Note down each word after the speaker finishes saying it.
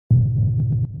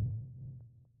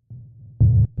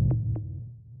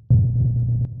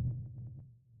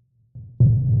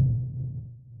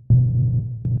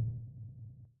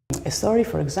A story,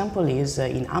 for example, is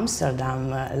in Amsterdam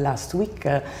last week.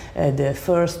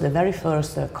 The very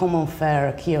first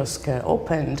Commonfare kiosk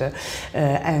opened,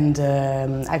 and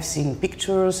I've seen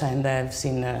pictures and I've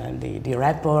seen the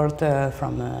report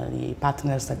from the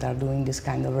partners that are doing this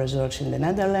kind of research in the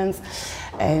Netherlands,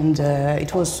 and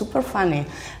it was super funny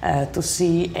to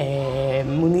see a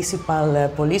municipal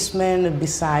policeman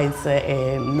besides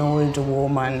an old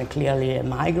woman, clearly a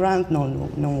migrant,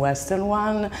 non-Western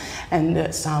one,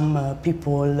 and some people.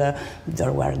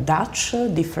 There were Dutch,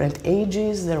 different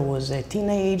ages. There was a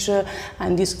teenager,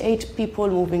 and these 8 people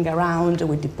moving around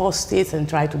with the post-its and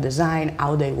try to design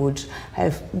how they would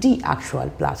have the actual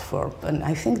platform. And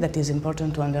I think that is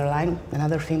important to underline.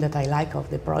 Another thing that I like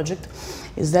of the project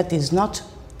is that it's not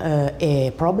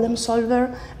a problem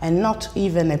solver and not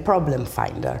even a problem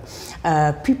finder.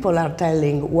 People are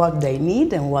telling what they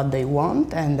need and what they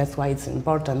want, and that's why it's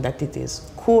important that it is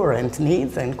current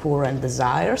needs and current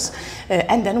desires,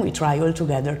 and then we try all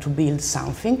together to build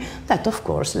something that of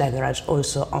course leverage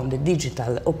also on the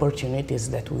digital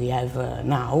opportunities that we have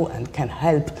now and can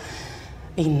help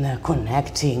in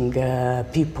connecting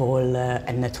people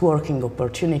and networking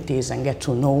opportunities and get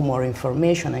to know more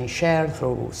information and share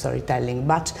through storytelling.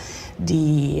 But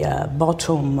the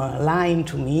bottom line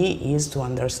to me is to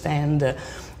understand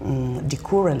the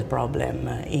current problem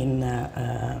in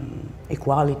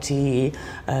equality,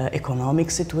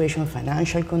 economic situation,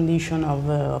 financial condition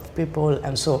of people,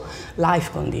 and so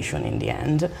life condition in the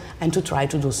end, and to try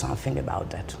to do something about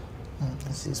that.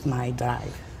 This is my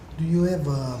drive. Do you have,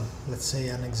 let's say,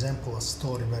 an example, a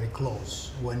story very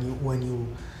close when you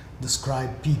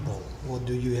describe people? What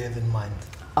do you have in mind?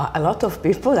 A lot of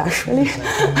people, actually,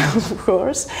 of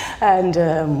course. And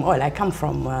well, I come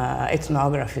from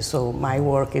ethnography, so my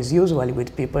work is usually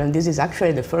with people, and this is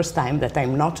actually the first time that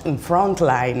I'm not in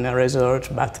frontline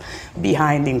research, but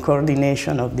behind in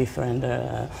coordination of different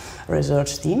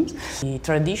research teams. The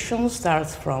tradition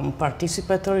starts from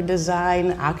participatory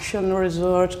design, action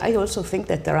research. I also think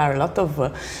that there are a lot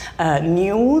of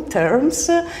new terms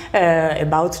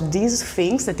about these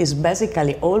things that is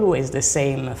basically always the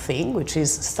same thing, which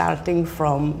is starting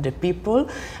from the people,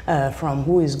 from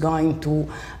who is going to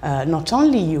not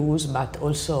only use but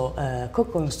also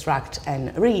co-construct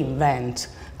and reinvent,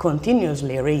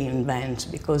 continuously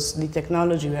reinvent, because the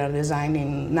technology we are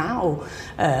designing now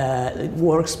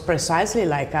works precisely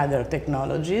like other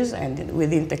technologies, and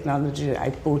within technology I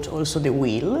put also the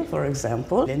wheel, for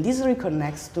example. And this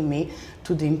reconnects to me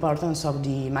to the importance of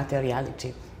the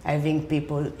materiality. Having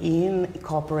people in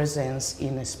co-presence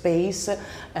in a space,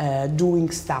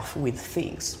 doing stuff with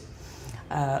things.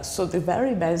 So the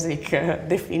very basic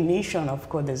definition of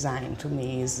co-design to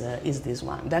me is this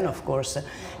one. Then of course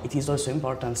it is also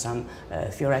important some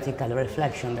theoretical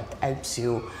reflection that helps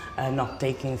you not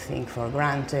taking things for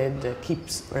granted,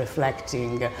 keeps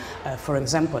reflecting. For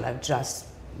example, I've just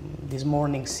this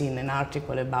morning seen an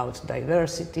article about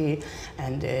diversity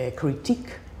and a critique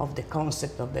of the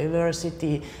concept of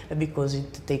diversity, because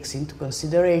it takes into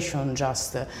consideration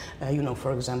just,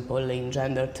 for example, in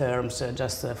gender terms,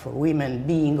 just for women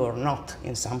being or not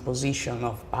in some position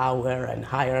of power and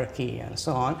hierarchy and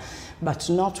so on, but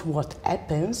not what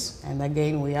happens, and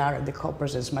again we are at the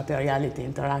co-presence, materiality,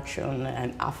 interaction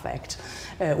and affect,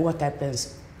 what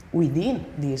happens within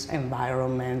these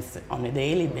environments on a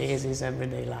daily basis,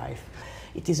 everyday life.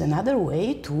 It is another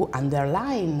way to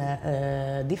underline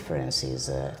differences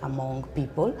among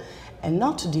people, and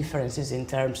not differences in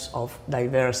terms of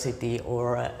diversity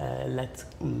or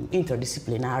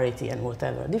interdisciplinarity and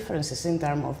whatever, differences in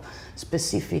terms of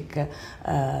specific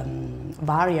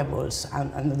variables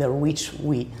under which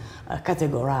we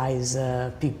categorize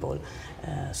people.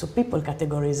 So people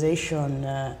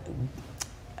categorization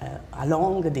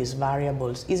along these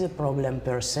variables is a problem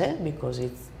per se, because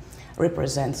it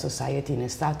represents society in a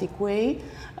static way,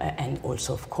 and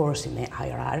also of course in a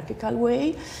hierarchical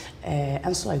way,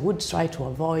 and so I would try to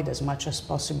avoid as much as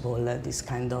possible this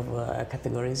kind of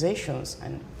categorizations,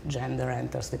 and gender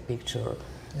enters the picture,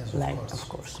 yes, of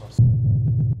course.